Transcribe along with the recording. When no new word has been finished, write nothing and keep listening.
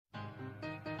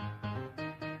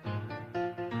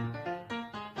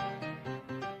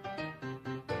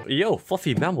Yo,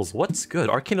 fluffy mammals, what's good?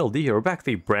 Arcane LD here, we're back with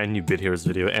a brand new Bit Heroes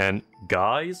video, and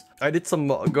guys, I did some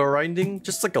grinding,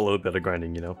 just like a little bit of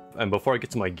grinding, you know? And before I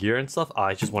get to my gear and stuff,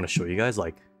 I just want to show you guys,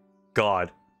 like,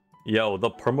 God. Yo, the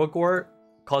Permagore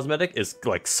cosmetic is,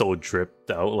 like, so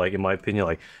dripped out, like, in my opinion,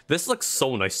 like, this looks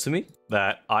so nice to me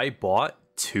that I bought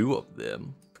 2 of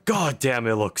them. God damn,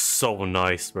 it looks so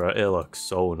nice, bro. It looks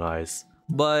so nice.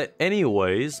 But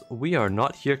anyways, we are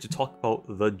not here to talk about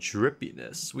the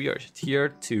drippiness. We are here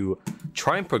to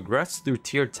try and progress through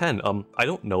tier 10. I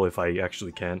don't know if I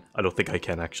actually can. I don't think I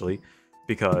can actually,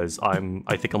 because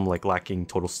I think I'm like lacking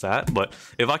total stat. But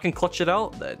if I can clutch it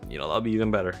out, then you know that'll be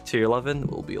even better. Tier 11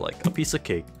 will be like a piece of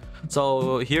cake.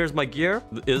 So here's my gear.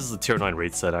 This is the tier 9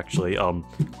 raid set actually. On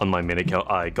my main account,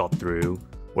 I got through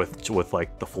with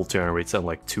like the full tier 9 raid set and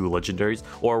like 2 legendaries,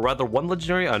 or rather 1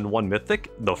 legendary and 1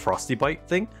 mythic, the Frosty Bite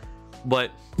thing.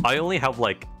 But I only have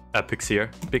like epics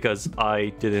here because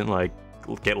I didn't like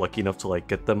get lucky enough to like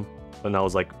get them when I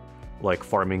was like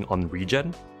farming on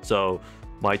regen. So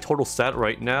my total stat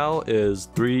right now is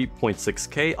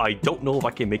 3.6k. I don't know if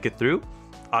I can make it through.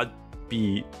 I'd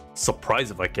be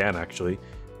surprised if I can actually.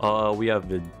 We have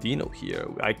the Dino here.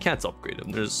 I can't upgrade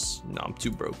him. No, I'm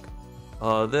too broke.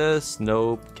 This,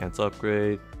 nope, can't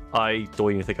upgrade. I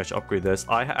don't even think I should upgrade this.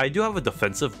 I do have a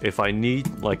defensive. If I need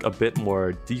like a bit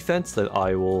more defense, then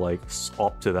I will like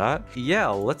opt to that. Yeah,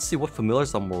 let's see what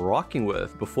familiars I'm rocking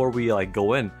with before we like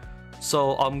go in.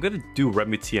 So I'm gonna do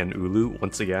Remiti and Ulu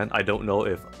once again. I don't know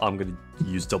if I'm gonna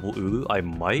use double Ulu. I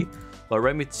might. But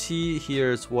Remiti,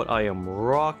 here's what I am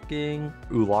rocking.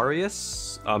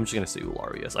 Ularius. I'm just gonna say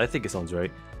Ularius. I think it sounds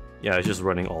right. Yeah, it's just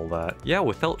running all that. Yeah,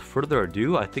 without further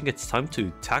ado, I think it's time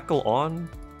to tackle on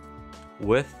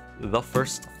with the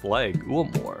first flag,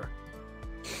 Uamor.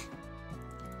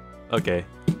 Okay,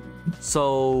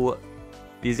 so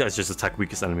these guys just attack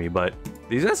weakest enemy, but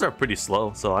these guys are pretty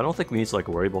slow, so I don't think we need to like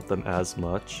worry about them as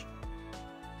much.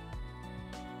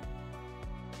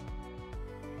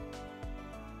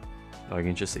 I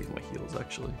can just save my heals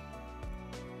actually.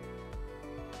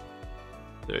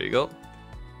 There you go.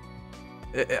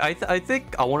 I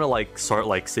think I want to like start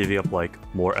like saving up like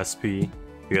more SP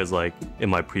because like in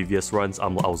my previous runs I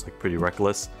was like pretty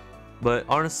reckless, but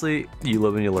honestly you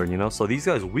live and you learn, you know. So these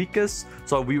guys weakest,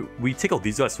 so we take out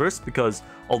these guys first because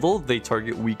although they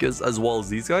target weakest as well as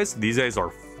these guys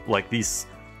are like these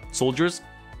soldiers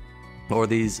or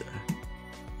these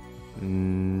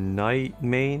night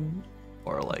main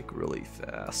are like really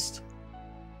fast,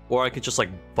 or I could just like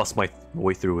bust my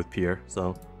way through with Pierre.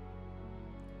 So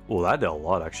well, that did a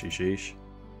lot actually, sheesh.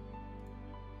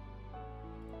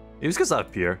 It was because I have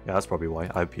Pierre. Yeah, that's probably why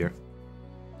I have Pierre.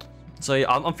 So yeah,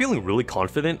 I'm feeling really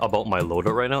confident about my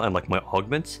loadout right now and like my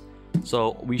augments.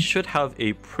 So we should have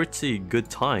a pretty good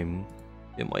time,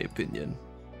 in my opinion.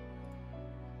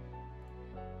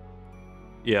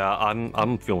 Yeah,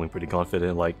 I'm feeling pretty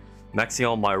confident, like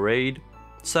maxing out my raid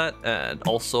set and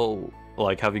also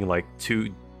like having like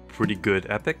 2 pretty good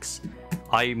epics.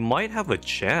 I might have a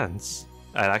chance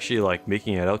at actually like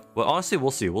making it out, but honestly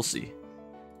we'll see.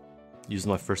 Use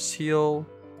my first heal,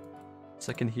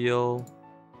 second heal,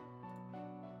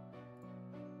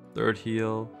 third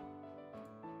heal.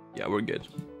 Yeah, we're good.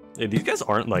 Yeah, these guys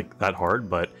aren't like that hard,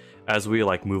 but as we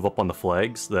like move up on the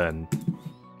flags, then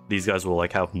these guys will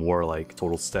like have more like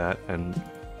total stat and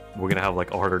we're gonna have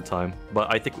like a harder time,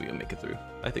 but I think we can make it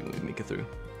through.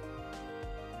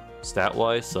 Stat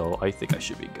wise, so I think I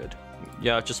should be good.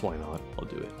 Yeah, just why not? I'll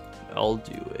do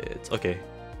it. Okay,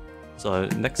 so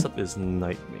next up is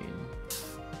Night Main.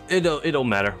 It don't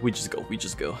matter, we just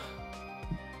go.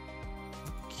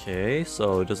 Okay,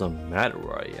 so it doesn't matter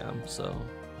where I am, so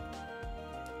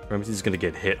Remiti's gonna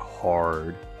get hit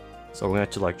hard, so we're gonna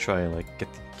have to like try and like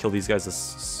kill these guys as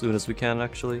soon as we can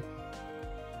actually.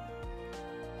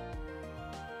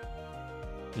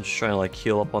 And just try and like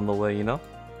heal up on the way, you know,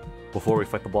 before we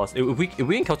fight the boss. If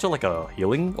we encounter like a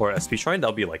healing or SP shrine,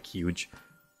 that'll be like huge.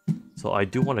 So I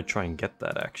do want to try and get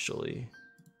that actually.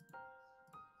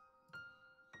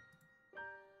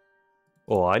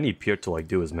 Oh, I need Pierre to like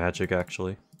do his magic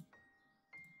actually.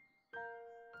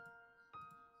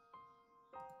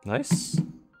 Nice.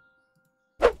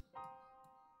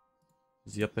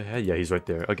 Is he up ahead? Yeah, he's right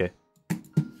there. Okay.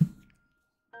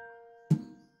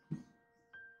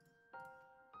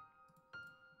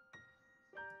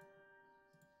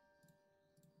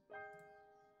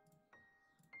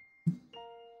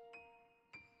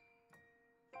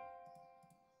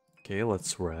 Okay,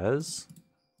 let's res.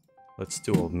 Let's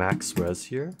do a max res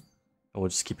here. And we'll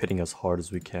just keep hitting as hard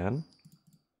as we can.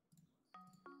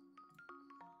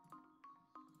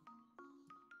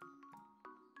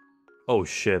 Oh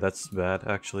shit, that's bad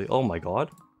actually. Oh my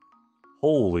god.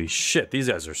 Holy shit, these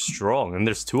guys are strong, and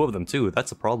there's 2 of them too.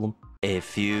 That's a problem. A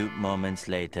few moments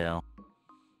later.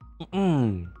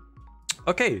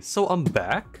 Okay, so I'm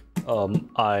back.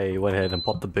 I went ahead and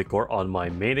popped the big ore on my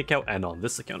main account and on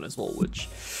this account as well, which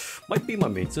might be my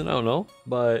main soon, I don't know.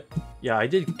 But yeah, I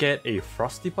did get a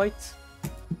Frosty Bite.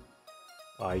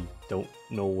 I don't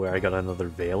know where I got another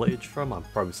Veil Age from. I'm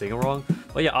probably saying it wrong.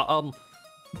 But yeah,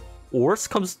 worst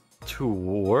comes to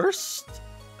worst,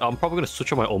 I'm probably gonna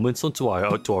switch on my Omen Stone to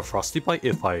a Frosty Bite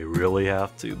if I really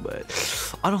have to, but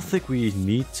I don't think we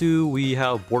need to. We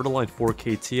have borderline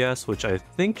 4K TS, which I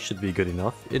think should be good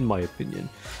enough, in my opinion.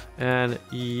 And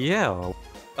yeah,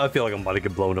 I feel like I'm about to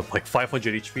get blown up like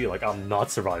 500 HP. Like I'm not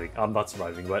surviving.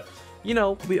 But you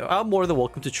know, I'm more than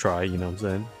welcome to try. You know what I'm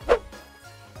saying?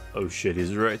 Oh shit,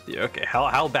 he's right there. Okay,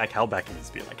 how back can this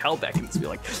be? Like how back can this be?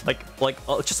 Like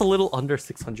just a little under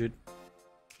 600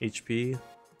 HP.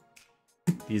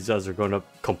 These guys are going to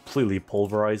completely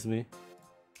pulverize me.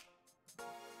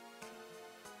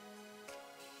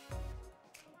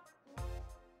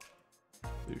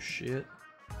 Oh shit.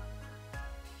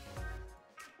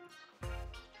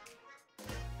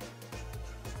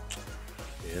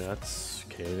 Okay, that's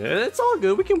okay. It's all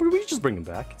good. We can just bring him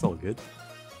back. It's all good.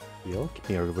 Yo,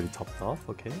 keeping everybody topped off.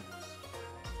 Okay.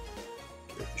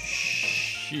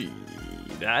 Shit,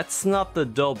 that's not the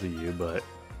W, but.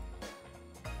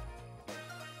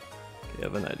 I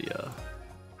have an idea.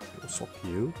 We'll swap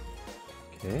you.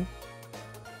 Okay.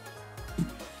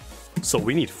 So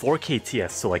we need 4K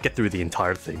TS to like get through the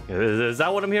entire thing. Is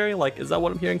that what I'm hearing? Like, is that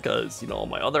what I'm hearing? Cause you know, on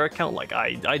my other account, like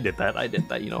I did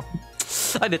that. You know,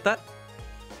 I did that.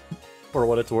 For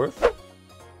what it's worth.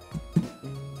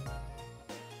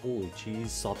 Holy jeez!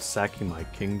 Stop sacking my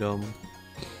kingdom.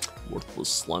 Worthless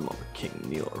slime of a king.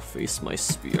 Kneel or face my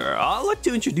spear. I'd like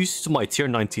to introduce you to my tier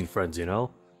 19 friends. You know.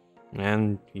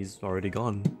 And he's already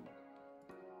gone.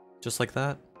 Just like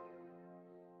that.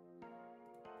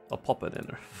 I'll pop it in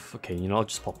there. Okay, you know, I'll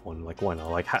just pop one. Like, why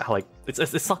not? Like,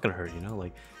 it's not gonna hurt, you know?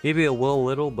 Like, maybe it will a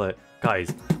little, but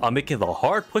guys, I'm making the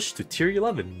hard push to tier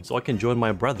 11 so I can join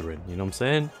my brethren. You know what I'm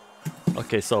saying?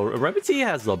 Okay, so Remedy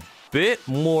has a bit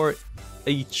more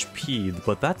HP,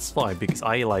 but that's fine because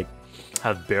I like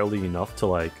have barely enough to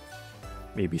like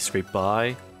maybe scrape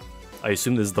by. I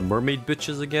assume this is the mermaid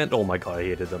bitches again. Oh my god, I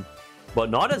hated them. But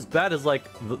not as bad as like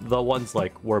the ones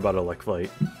like we're about to like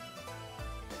fight.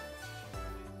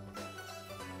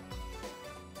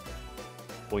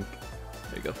 Boink.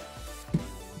 There you go.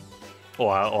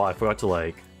 Oh, I forgot to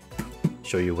like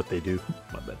show you what they do.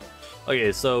 My bad.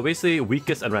 Okay, so basically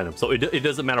weakest and random. So it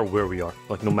doesn't matter where we are.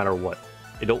 Like no matter what.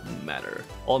 It don't matter.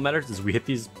 All that matters is we hit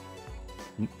these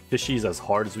fishies as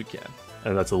hard as we can.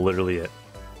 And that's literally it.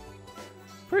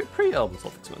 Pretty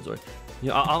self-explanatory.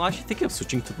 Yeah, I'm actually thinking of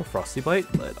switching to the Frosty Bite,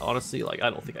 but honestly, like,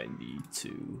 I don't think I need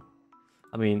to.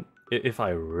 I mean, if I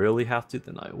really have to,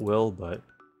 then I will, but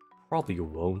probably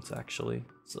won't, actually.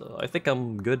 So I think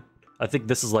I'm good. I think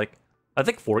this is like, I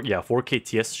think 4K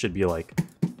TS should be like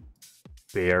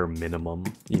bare minimum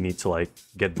you need to like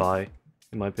get by,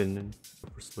 in my opinion.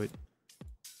 Wait.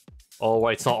 Oh,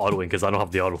 right, it's not autoing because I don't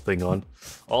have the auto thing on.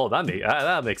 Oh,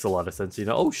 that makes a lot of sense, you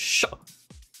know. Oh, shut.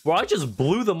 Bro, I just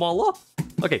blew them all up.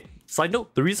 Okay, side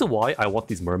note, the reason why I want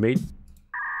these mermaid...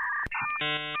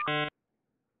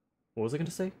 What was I gonna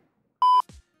say?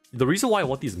 The reason why I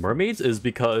want these mermaids is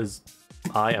because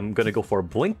I am gonna go for a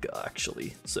Blinka,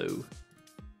 actually. So,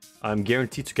 I'm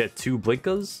guaranteed to get 2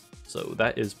 Blinkas. So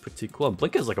that is pretty cool. And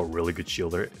Blinka is like a really good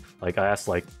shielder. Like, I asked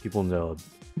like people in the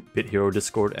Bit Hero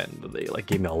Discord and they like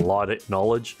gave me a lot of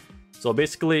knowledge. So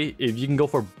basically, if you can go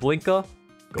for Blinka,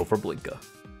 go for Blinka.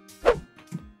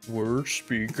 Word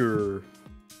speaker.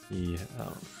 Yeah, I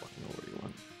don't fucking know what you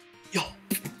want. Yo.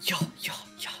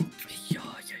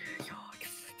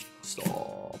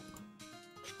 Stop.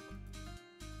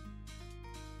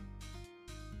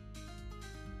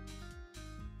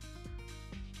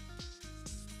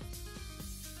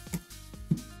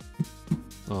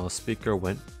 Oh, speaker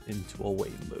went into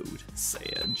away mode.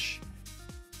 Sage.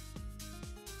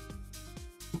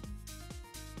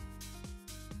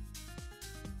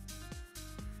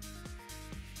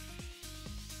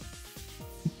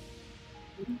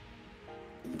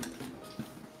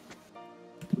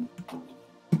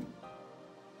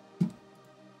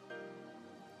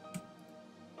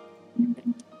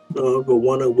 But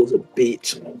one of was a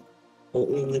bitch.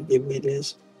 Only give me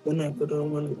this. When I put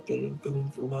on one thing,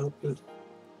 going for my good.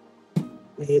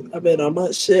 I bet on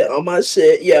my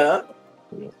shit, yeah.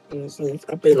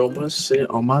 I bet on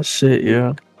my shit,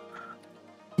 yeah.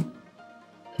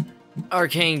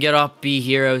 Arcane, get off B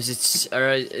heroes. It's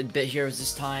Bit heroes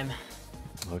this time.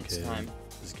 Okay. This time.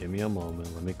 Just Give me a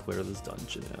moment. Let me clear this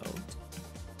dungeon out.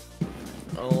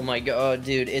 Oh my god,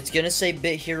 dude. It's gonna say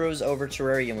Bit Heroes over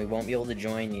Terraria and we won't be able to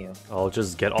join you. I'll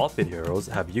just get off Big Heroes,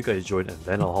 have you guys join, and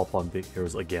then I'll hop on Big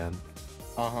Heroes again.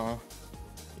 Uh-huh.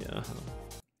 Yeah.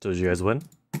 So did you guys win?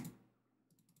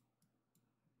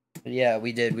 Yeah,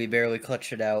 we did. We barely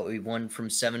clutched it out. We won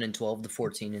from 7 and 12 to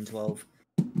 14 and 12.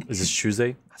 Is this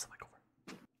Tuesday?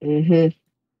 Mm-hmm.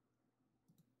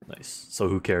 Nice. So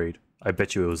who carried? I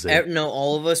bet you it was No,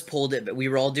 all of us pulled it, but we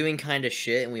were all doing kind of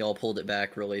shit, and we all pulled it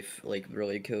back really,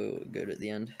 really good at the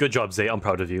end. Good job, Zay. I'm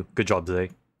proud of you. Good job,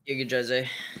 Zay. Yeah, good job, Zay.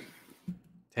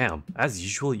 Damn. As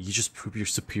usual, you just prove your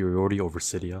superiority over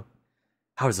Cydia.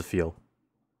 How does it feel?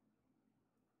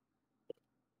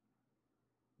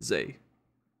 Zay.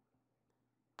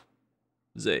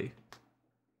 Zay.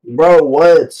 Bro,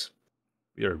 what?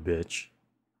 You're a bitch.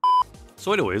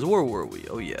 So anyways, where were we?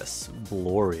 Oh yes,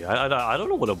 Blory. I don't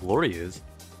know what a Blory is.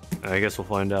 I guess we'll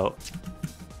find out.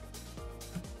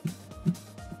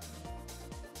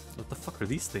 What the fuck are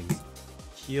these things?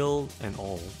 Heal and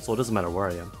all. So it doesn't matter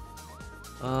where I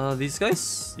am. These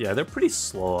guys? Yeah, they're pretty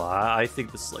slow. I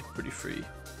think this is like pretty free.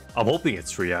 I'm hoping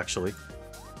it's free actually.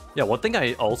 Yeah, one thing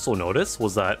I also noticed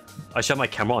was that I should have my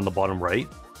camera on the bottom right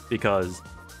because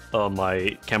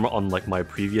my camera on like my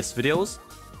previous videos,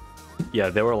 yeah,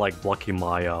 they were like blocking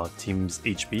my team's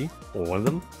HP, or one of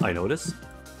them, I noticed.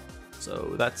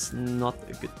 So that's not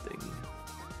a good thing.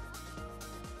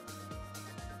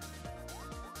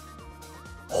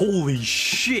 Holy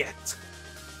shit!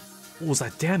 What was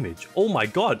that damage? Oh my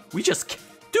god,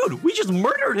 dude, we just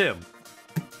murdered him!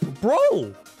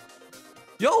 Bro!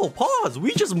 Yo, pause!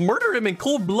 We just murdered him in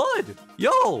cold blood!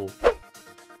 Yo!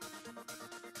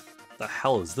 The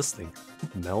hell is this thing?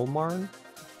 Melmarn?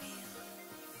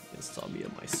 It's telling me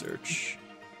in my search.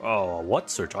 Oh, what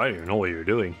search? I don't even know what you're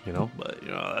doing, you know? But, you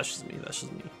know, that's just me, that's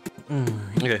just me.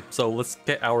 Okay, so let's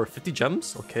get our 50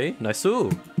 gems. Okay, nice.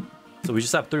 Ooh. So we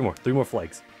just have three more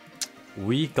flags.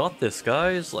 We got this,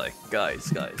 guys. Like,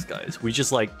 guys. We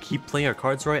just, like, keep playing our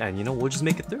cards right, and, you know, we'll just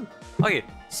make it through. Okay,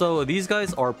 so these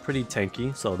guys are pretty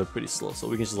tanky, so they're pretty slow. So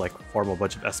we can just, like, farm a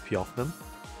bunch of SP off them.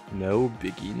 No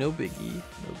biggie, no biggie.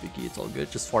 It's all good.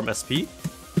 Just farm SP.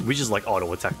 We just, like,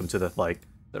 auto-attack them to the, like,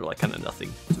 they're, like, kind of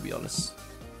nothing, to be honest.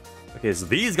 Okay, so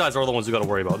these guys are the ones we gotta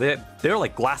worry about. They're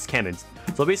like glass cannons.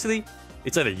 So basically,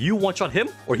 it's either you one-shot him,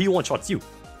 or he one-shots you.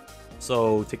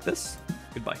 So, take this.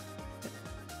 Goodbye.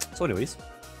 So anyways,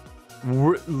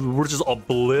 we're just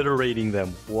obliterating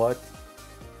them. What?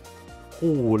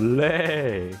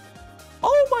 Holy.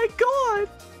 Oh my god!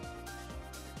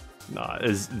 Nah,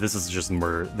 this is just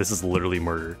murder. This is literally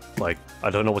murder. Like, I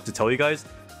don't know what to tell you guys,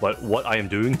 but what I am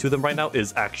doing to them right now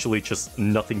is actually just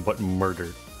nothing but murder.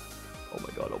 Oh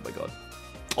my god, oh my god.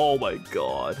 Oh my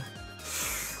god.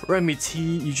 Remy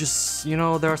T, you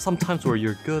know, there are some times where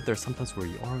you're good, there are some times where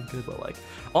you aren't good, but like,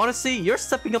 honestly, you're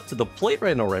stepping up to the plate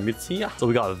right now, Remy T. So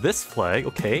we got this flag,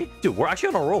 okay. Dude, we're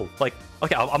actually on a roll. Like,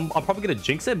 okay, I'm probably gonna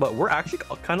jinx it, but we're actually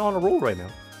kind of on a roll right now.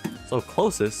 So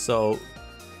closest, so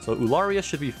Eularia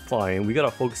should be fine. We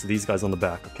gotta focus these guys on the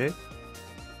back, okay?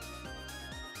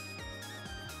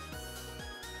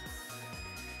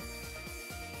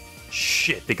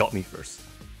 Shit, they got me first.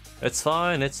 It's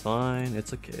fine, it's fine,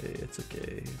 it's okay, it's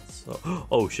okay.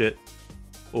 Oh shit.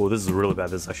 Oh, this is really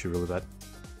bad, this is actually really bad.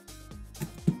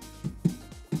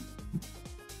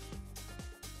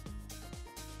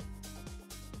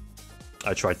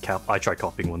 I tried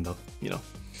copying one though, you know.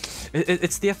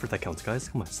 It's the effort that counts, guys.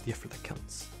 Come on, it's the effort that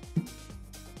counts.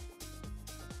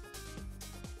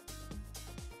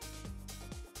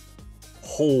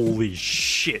 Holy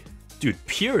shit. Dude,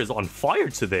 Pierre is on fire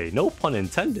today. No pun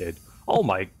intended. Oh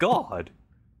my god.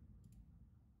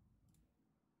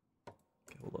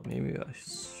 Okay, hold on. Maybe I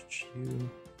switch you.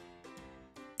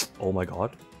 Oh my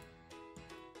god.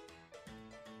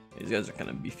 These guys are kind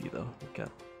of beefy though. Okay.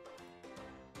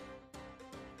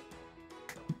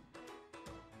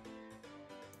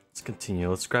 Let's continue.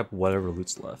 Let's grab whatever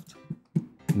loot's left.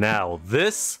 Now,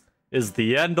 this is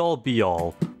the end-all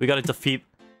be-all. We gotta defeat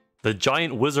the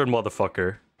giant wizard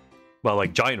motherfucker. Well,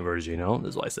 like giant version, you know?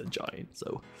 That's why I said giant,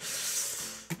 so.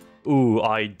 Ooh,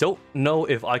 I don't know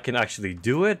if I can actually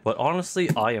do it, but honestly,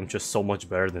 I am just so much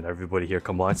better than everybody here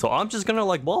combined. So I'm just gonna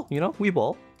like ball, you know? We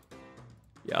ball.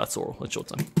 Yeah, that's all. It's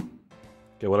showtime.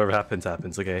 Okay, whatever happens,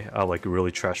 happens, okay? I like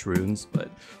really trash runes, but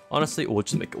honestly, we'll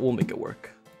just make it, we'll make it work.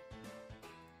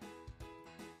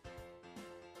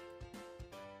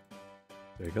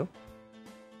 There you go.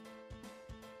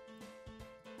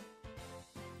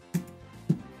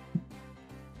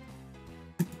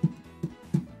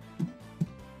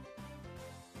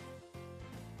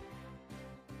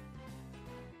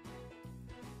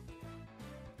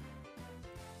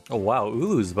 Oh wow,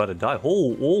 Ulu's about to die.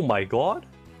 Oh my god.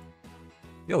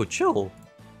 Yo, chill.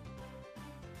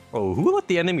 Oh, who let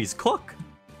the enemies cook?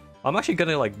 I'm actually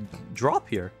gonna like drop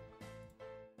here.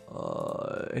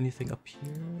 Anything up here?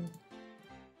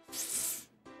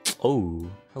 Oh,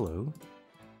 hello.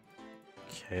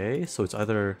 Okay, so it's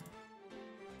either...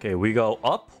 Okay, we go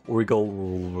up or we go...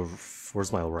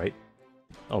 Where's my right?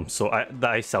 So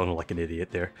I sounded like an idiot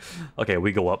there. Okay,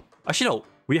 we go up. Actually, no,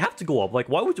 we have to go up. Like,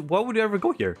 why would you ever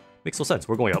go here? Makes no sense.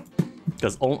 We're going up.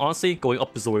 Because honestly, going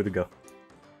up is the way to go.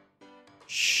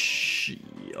 Shh.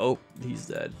 Oh, he's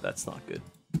dead. That's not good.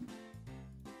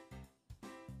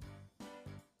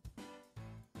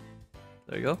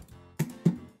 There you go.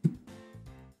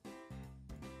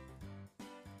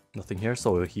 Nothing here,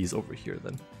 so he's over here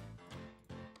then.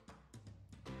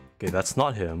 Okay, that's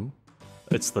not him.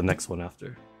 It's the next one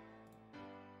after.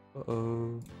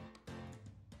 Uh-oh.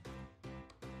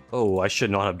 Oh, I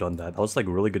should not have done that. That was like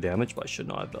really good damage, but I should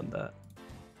not have done that.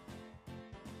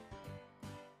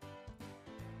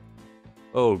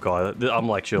 Oh god, I'm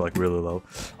actually like really low.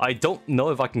 I don't know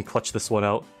if I can clutch this one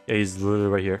out. Yeah, he's literally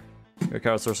right here. Your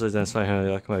character sources and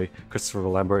like my Christopher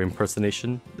Lambert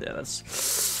impersonation. Yeah,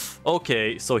 that's...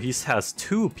 Okay, so he has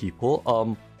 2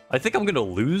 people. I think I'm gonna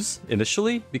lose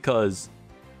initially because,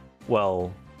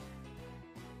 well,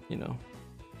 you know.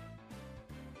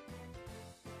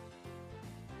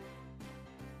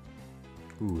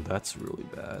 Ooh, that's really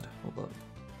bad. Hold up.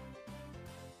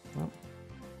 Oh.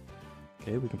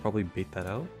 Okay, we can probably bait that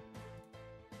out.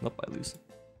 Nope, I lose.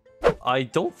 I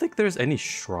don't think there's any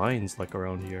shrines like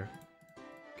around here.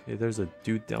 Okay, there's a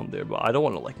dude down there, but I don't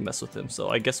want to like mess with him, so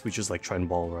I guess we just like try and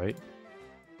ball, right?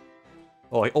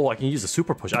 Oh, I can use a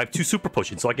super potion. I have 2 super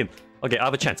potions, so I can... Okay, I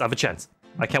have a chance, I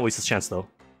can't waste this chance, though.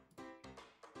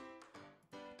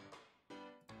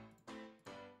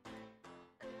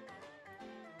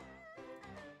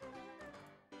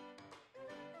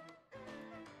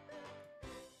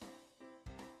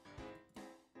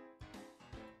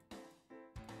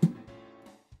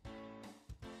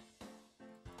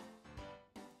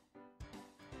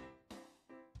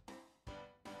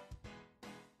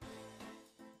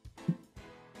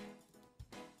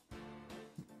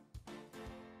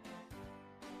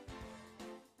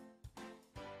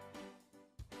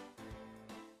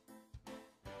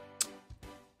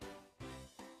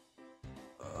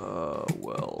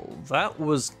 Well, that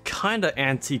was kind of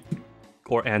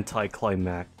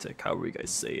anticlimactic, however you guys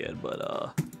say it,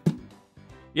 but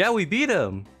yeah, we beat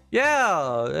him.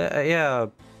 Yeah.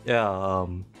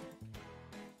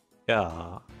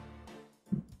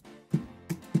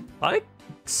 I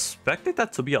expected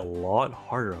that to be a lot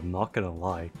harder, I'm not gonna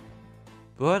lie.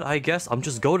 But I guess I'm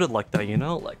just goated like that, you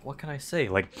know? Like, what can I say?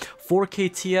 Like,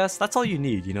 4K TS, that's all you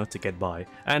need, you know, to get by.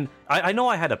 And I know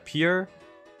I had a peer,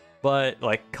 but,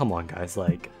 like, come on, guys.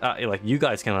 Like you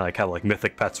guys can, like, have, like,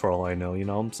 mythic pets for all I know, you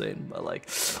know what I'm saying? But, like,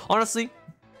 honestly,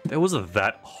 it wasn't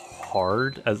that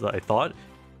hard as I thought.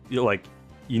 You know, like,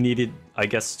 you needed, I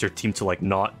guess, your team to, like,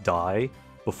 not die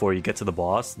before you get to the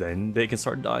boss. Then they can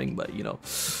start dying, but, you know.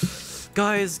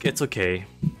 Guys, it's okay.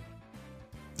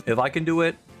 If I can do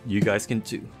it, you guys can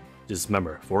too. Just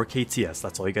remember, 4K TS,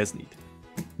 that's all you guys need.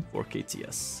 4K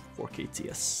TS, 4K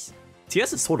TS.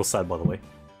 TS is total sad, by the way.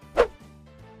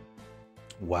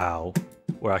 Wow,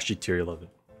 we're actually tier 11.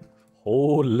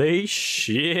 Holy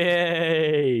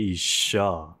shit!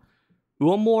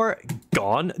 One more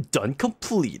gone, done,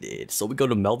 completed. So we go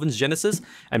to Melvin's Genesis,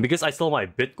 and because I still have my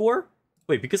Bitcore,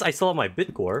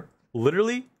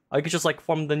 literally, I could just like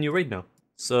farm the new raid now.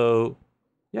 So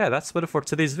yeah, that's about it for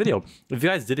today's video. If you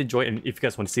guys did enjoy, and if you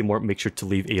guys want to see more, make sure to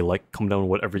leave a like, comment down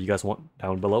whatever you guys want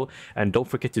down below, and don't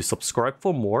forget to subscribe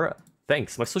for more.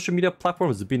 Thanks. My social media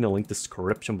platforms will be in the link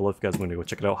description below if you guys want to go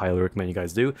check it out. Highly recommend you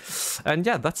guys do. And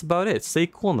yeah, that's about it. Stay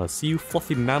cool, and I'll see you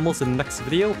fluffy mammals in the next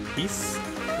video. Peace.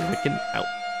 Freaking out.